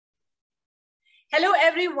Hello,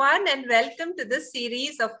 everyone, and welcome to this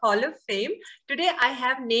series of Hall of Fame. Today, I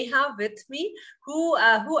have Neha with me, who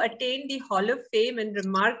attained the Hall of Fame in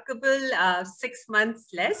remarkable 6 months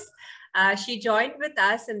less. She joined with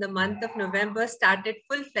us in the month of November, started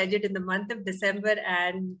full-fledged in the month of December,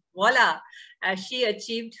 and voila, she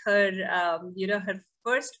achieved her, her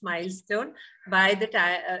first milestone by the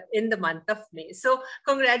time in the month of May. So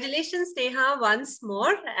congratulations, Neha, once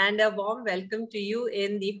more, and a warm welcome to you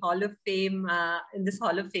in the Hall of Fame, in this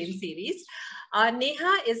Hall of Fame series.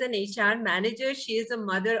 Neha is an HR manager. She is a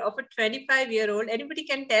mother of a 25-year-old. Anybody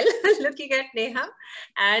can tell looking at Neha.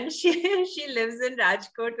 And she lives in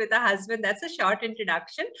Rajkot with a husband. That's a short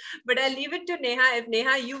introduction, but I'll leave it to Neha. If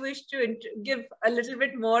Neha, you wish to give a little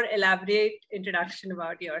bit more elaborate introduction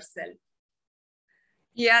about yourself.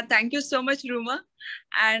 Yeah, thank you so much, Ruma.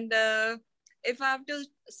 And if I have to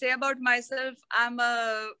say about myself,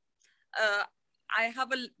 I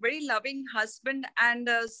have a very loving husband and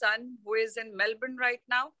a son who is in Melbourne right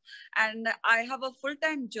now. And I have a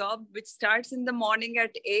full-time job which starts in the morning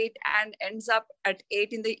at 8 and ends up at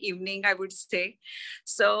 8 in the evening, I would say.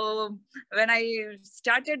 So when I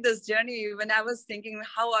started this journey, when I was thinking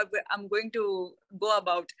how I'm going to go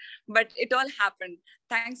about, but it all happened.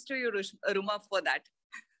 Thanks to you, Ruma, for that.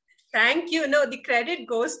 Thank you. No, the credit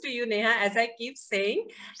goes to you, Neha, as I keep saying.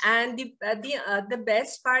 And the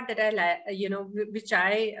best part that I like, which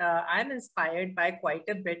I'm inspired by quite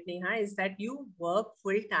a bit, Neha, is that you work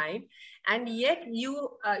full time, and yet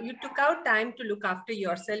you took out time to look after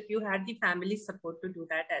yourself. You had the family support to do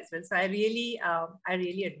that as well. So I really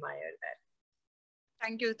admire that.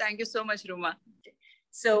 Thank you so much, Ruma.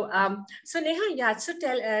 So Neha, yeah. So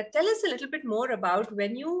tell us a little bit more about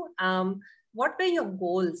when you what were your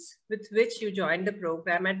goals with which you joined the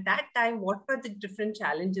program? At that time, what were the different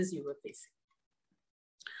challenges you were facing?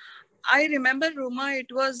 I remember, Ruma,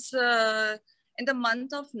 it was in the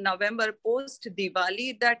month of November, post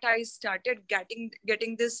Diwali, that I started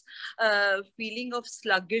getting this feeling of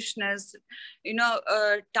sluggishness,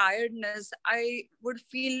 tiredness. I would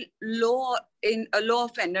feel low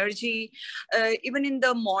of energy, even in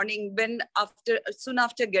the morning. When soon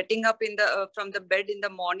after getting up from the bed in the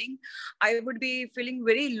morning, I would be feeling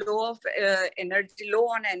very low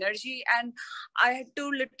on energy, and I had to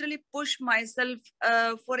literally push myself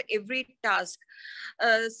for every task.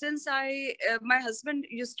 Since my husband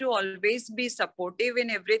used to always be supportive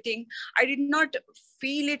in everything, I did not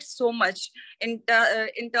feel it so much in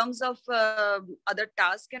terms of other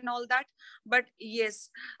tasks and all that. But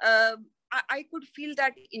yes, I could feel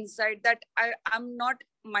that inside, that I'm not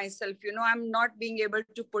myself, I'm not being able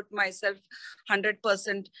to put myself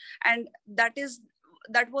 100%. And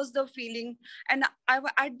that was the feeling. And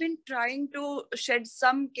I'd been trying to shed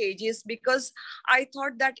some kgs because I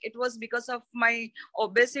thought that it was because of my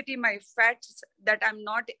obesity, my fats, that I'm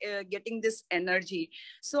not getting this energy.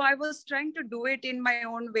 So I was trying to do it in my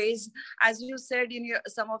own ways. As you said in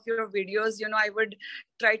some of your videos, I would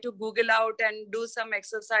try to Google out and do some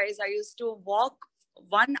exercise. I used to walk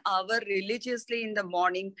 1 hour religiously in the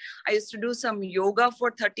morning. I used to do some yoga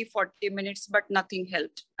for 30-40 minutes, but nothing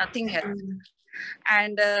helped.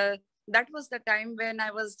 And that was the time when I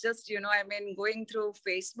was just, going through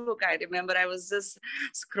Facebook. I remember I was just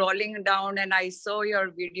scrolling down and I saw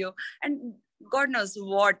your video, and God knows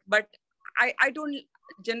what, but I don't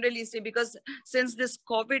generally say, because since this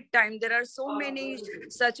COVID time, there are so many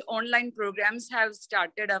such online programs have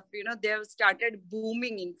started up, they have started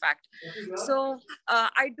booming, in fact. So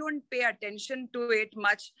I don't pay attention to it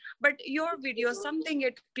much, but your video, something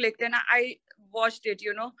it clicked, and I watched it,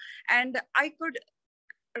 and I could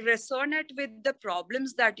resonate with the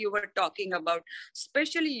problems that you were talking about.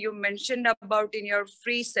 Especially you mentioned about in your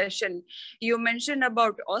free session, you mentioned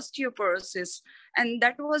about osteoporosis, and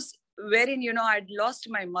that was wherein, I'd lost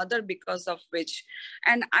my mother because of which.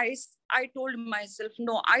 And I told myself,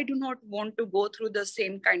 no, I do not want to go through the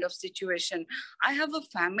same kind of situation. I have a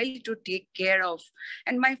family to take care of,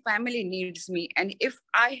 and my family needs me. And if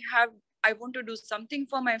I want to do something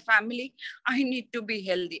for my family, I need to be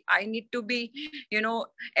healthy. I need to be,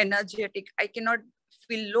 energetic. I cannot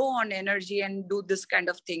feel low on energy and do this kind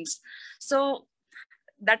of things. So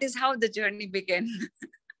that is how the journey began.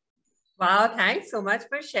 Wow, thanks so much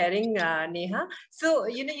for sharing, Neha. So,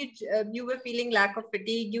 you were feeling lack of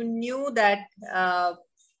fatigue. You knew that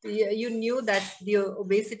the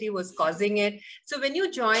obesity was causing it. So when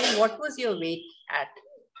you joined, what was your weight at?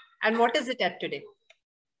 And what is it at today?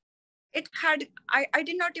 I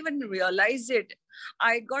did not even realize it.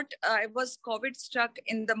 I was COVID struck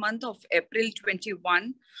in the month of April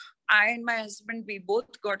 21. I and my husband, we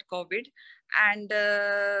both got COVID. And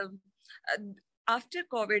after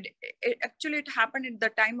COVID, it happened at the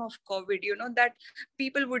time of COVID, that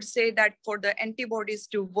people would say that for the antibodies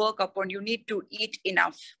to work upon, you need to eat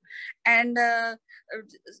enough. And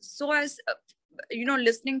so as,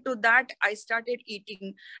 listening to that, I started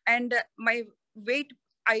eating, and my weight,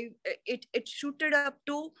 it shooted up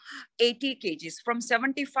to 80 kgs. From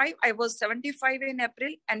 75, I was 75 in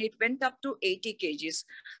April, and it went up to 80 kgs.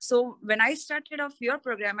 So when I started off your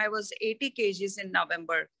program, I was 80 kgs in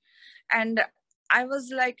November. And I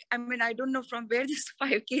was like, I don't know from where these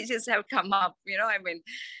 5 kgs have come up,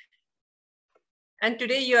 And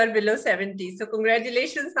today you are below 70. So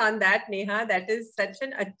congratulations on that, Neha. That is such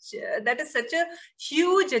a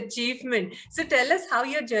huge achievement. So tell us how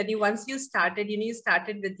your journey, once you started, you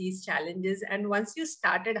started with these challenges. And once you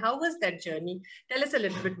started, how was that journey? Tell us a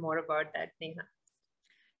little bit more about that, Neha.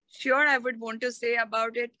 Sure, I would want to say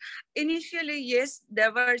about it. Initially, yes,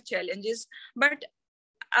 there were challenges, but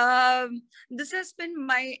this has been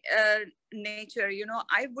my nature.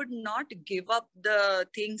 I would not give up the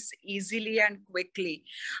things easily and quickly.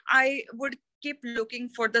 I would keep looking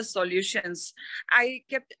for the solutions. I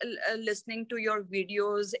kept listening to your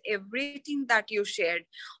videos, everything that you shared,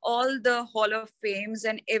 all the Hall of Fames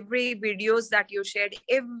and every videos that you shared,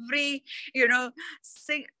 every, even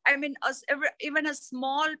a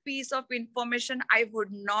small piece of information, I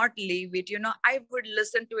would not leave it. I would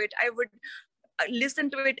listen to it. I would listen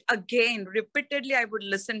to it again repeatedly. I would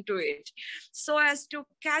listen to it so as to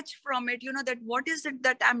catch from it, that what is it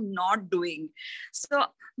that I'm not doing. So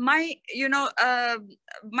my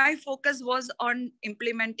my focus was on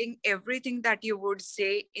implementing everything that you would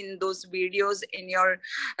say in those videos, in your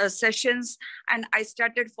sessions, and I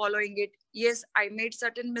started following it. Yes, I made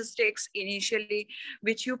certain mistakes initially,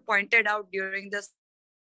 which you pointed out during the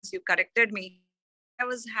sessions. You corrected me. I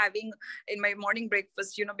was having in my morning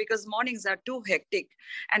breakfast, because mornings are too hectic.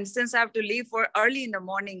 And since I have to leave for early in the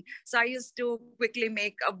morning, so I used to quickly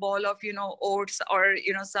make a bowl of, oats or,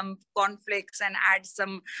 some cornflakes and add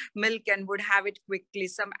some milk and would have it quickly,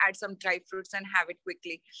 add some dry fruits and have it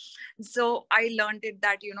quickly. So I learned it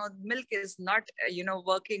that, milk is not,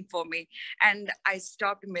 working for me. And I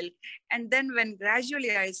stopped milk. And then when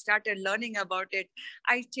gradually I started learning about it,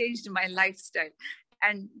 I changed my lifestyle.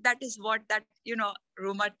 And that is what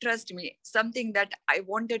Ruma, trust me, something that I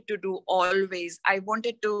wanted to do always. I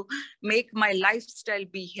wanted to make my lifestyle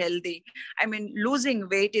be healthy. Losing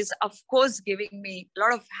weight is, of course, giving me a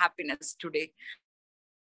lot of happiness today.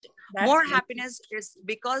 But more happiness is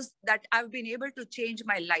because that I've been able to change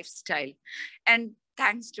my lifestyle. And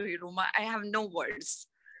thanks to you, Ruma, I have no words.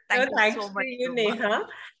 Thanks so much, to you, Neha.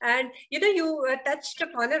 And you touched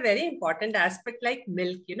upon a very important aspect like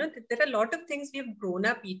milk. There are a lot of things we've grown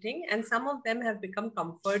up eating, and some of them have become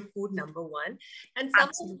comfort food number one. And some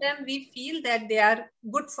of them we feel that they are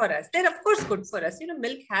good for us. They're of course good for us.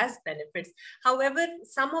 Milk has benefits. However,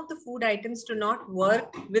 some of the food items do not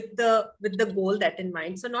work with the goal that in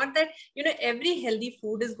mind. So not that every healthy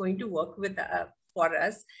food is going to work with for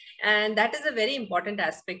us, and that is a very important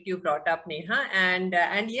aspect you brought up, Neha. And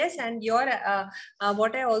yes, and your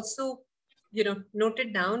what I also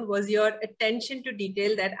noted down was your attention to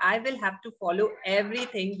detail, that I will have to follow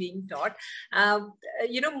everything being taught.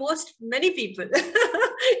 Many people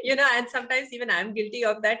and sometimes even I'm guilty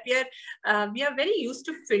of that. We are very used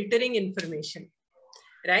to filtering information,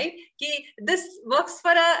 right? This works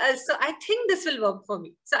for so I think this will work for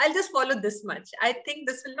me, so I'll just follow this much. I think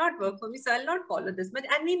this will not work for me, so I'll not follow this much.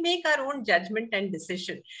 And we make our own judgment and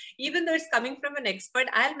decision. Even though it's coming from an expert,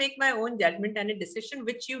 I'll make my own judgment and a decision,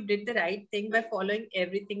 which you did the right thing by following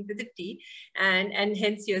everything to the T, and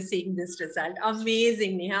hence you're seeing this result.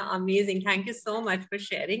 Amazing, Neha, amazing. Thank you so much for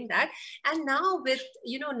sharing that. And now with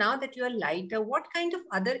now that you are lighter, what kind of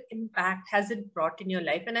other impact has it brought in your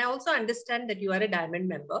life? And I also understand that you are a diamond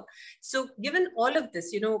member. So given all of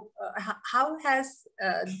this, how has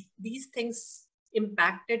these things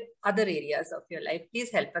impacted other areas of your life? Please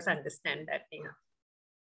help us understand that, Neha.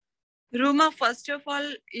 Ruma, first of all,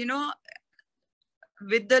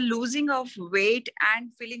 with the losing of weight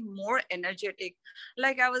and feeling more energetic,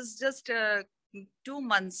 like I was just 2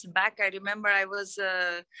 months back, I remember I was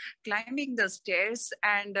climbing the stairs,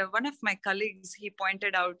 and one of my colleagues, he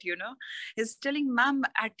pointed out, he's telling, ma'am,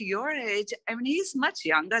 at your age, he's much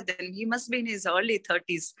younger than me. He must be in his early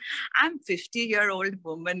 30s. I'm 50-year-old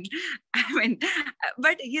woman.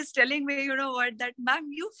 But he's telling me, what, that ma'am,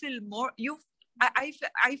 you feel more, I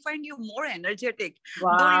find you more energetic,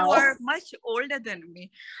 wow, though you are much older than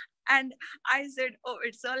me. And I said, oh,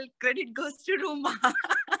 it's all credit goes to Ruma.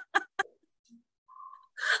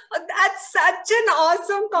 Oh, that's such an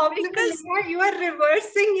awesome compliment. Because Neha. You are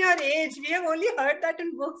reversing your age. We have only heard that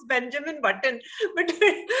in books, Benjamin Button. But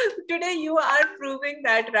today you are proving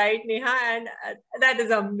that right, Neha, and that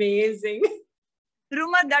is amazing.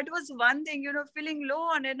 Ruma, that was one thing, feeling low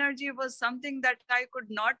on energy was something that I could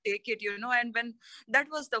not take it, and when that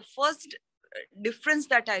was the first difference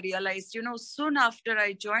that I realized, soon after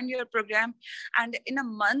I joined your program, and in a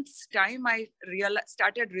month's time, I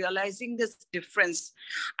started realizing this difference.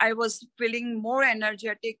 I was feeling more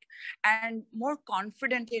energetic and more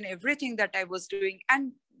confident in everything that I was doing.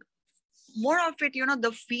 And more of it,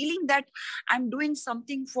 the feeling that I'm doing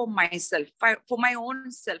something for myself, for my own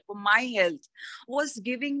self, for my health, was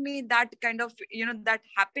giving me that kind of, that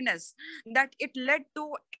happiness, that it led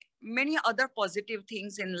to many other positive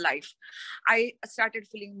things in life. I started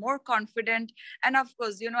feeling more confident. And of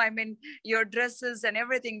course, your dresses and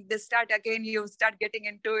everything, they start again, you start getting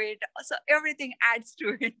into it. So everything adds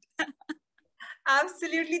to it.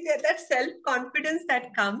 Absolutely, that self-confidence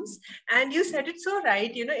that comes, and you said it so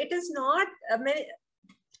right. It is not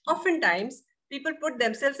oftentimes people put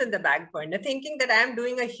themselves in the back burner, thinking that I am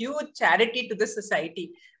doing a huge charity to the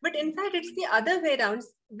society. But in fact, it's the other way around.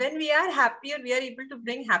 When we are happier, we are able to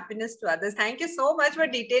bring happiness to others. Thank you so much for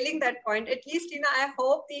detailing that point. At least, I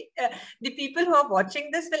hope the people who are watching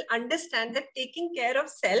this will understand that taking care of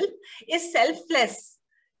self is selfless.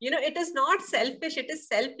 It is not selfish, it is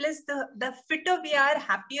selfless. The fitter we are,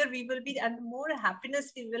 happier we will be, and the more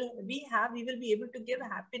happiness we will be able to give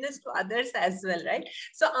happiness to others as well, right?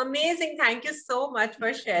 So amazing. Thank you so much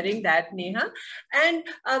for sharing that, Neha. And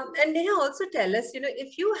Neha, also tell us,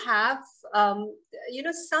 if you have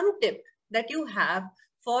some tip that you have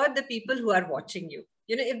for the people who are watching you.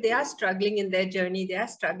 If they are struggling in their journey, they are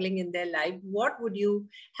struggling in their life, what would you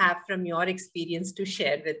have from your experience to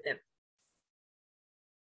share with them?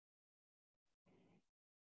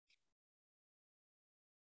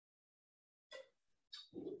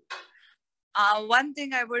 One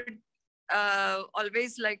thing I would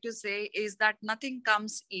always like to say is that nothing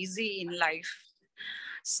comes easy in life.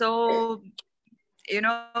 So,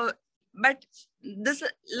 but this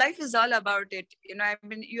life is all about it.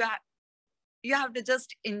 You have to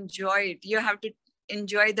just enjoy it. You have to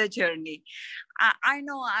enjoy the journey. I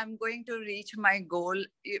know I'm going to reach my goal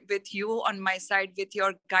with you on my side, with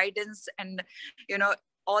your guidance and,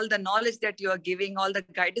 all the knowledge that you are giving, all the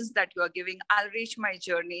guidance that you are giving. I'll reach my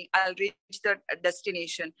journey. I'll reach the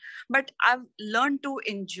destination. But I've learned to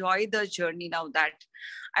enjoy the journey now that,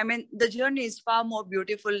 the journey is far more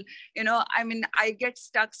beautiful. I get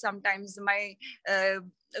stuck sometimes. My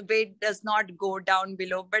weight does not go down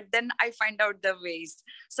below, but then I find out the ways.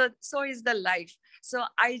 So is the life. So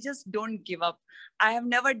I just don't give up. I have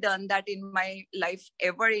never done that in my life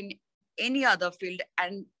ever in any other field.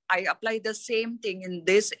 And I apply the same thing in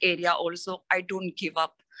this area also. I don't give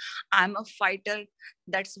up. I'm a fighter.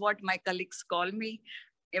 That's what my colleagues call me.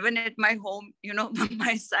 Even at my home,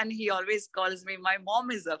 my son, he always calls me, my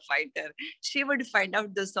mom is a fighter. She would find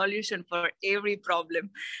out the solution for every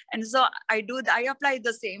problem. And so I apply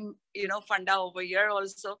the same, funda over here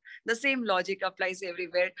also. The same logic applies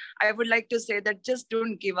everywhere. I would like to say that just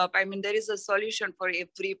don't give up. There is a solution for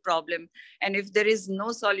every problem. And if there is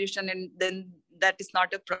no solution, then that is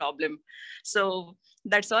not a problem. So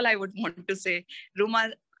that's all I would want to say.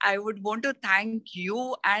 Ruma, I would want to thank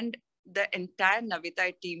you and the entire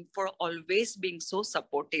Navitae team for always being so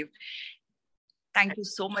supportive. Thank you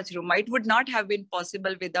so much, Ruma. It would not have been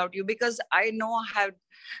possible without you, because I know I have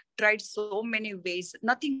tried so many ways.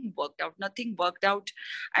 Nothing worked out.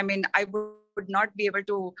 I would not be able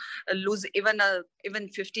to lose even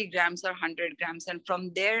 50 grams or 100 grams. And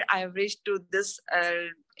from there, I have reached to this,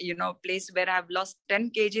 place where I've lost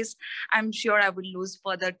 10 kgs. I'm sure I will lose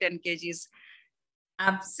further 10 kgs.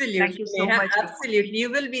 Absolutely. Thank you so much. Absolutely. You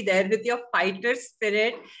will be there with your fighter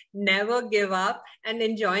spirit, never give up, and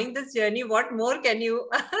enjoying this journey. What more can you,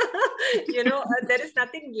 there is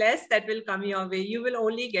nothing less that will come your way. You will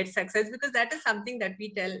only get success, because that is something that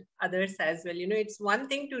we tell others as well. It's one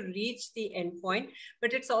thing to reach the end point,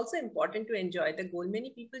 but it's also important to enjoy the goal.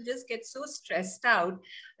 Many people just get so stressed out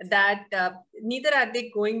that neither are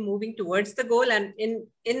they moving towards the goal. And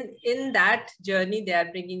in that journey, they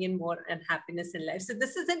are bringing in more unhappiness in life. So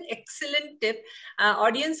this is an excellent tip.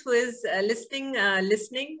 Audience who is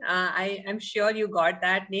listening, I am sure you got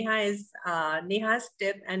that. Neha's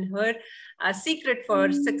tip, and her secret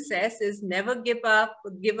for success is never give up,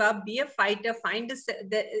 be a fighter,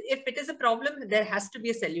 if it is a problem, there has to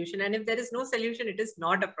be a solution. And if there is no solution, it is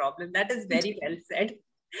not a problem. That is very well said.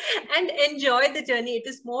 And enjoy the journey. It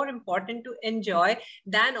is more important to enjoy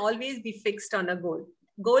than always be fixed on a goal.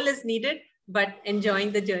 Goal is needed, but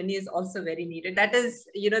enjoying the journey is also very needed. That is,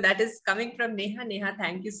 that is coming from Neha. Neha,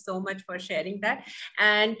 thank you so much for sharing that.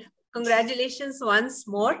 And congratulations once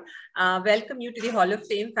more. Welcome you to the Hall of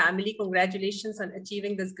Fame family. Congratulations on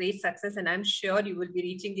achieving this great success. And I'm sure you will be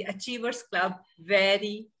reaching the Achievers Club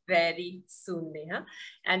very, very soon, Neha.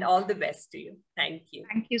 And all the best to you. Thank you.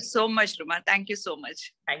 Thank you so much, Ruma. Thank you so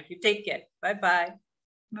much. Thank you. Take care. Bye-bye.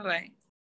 Bye-bye.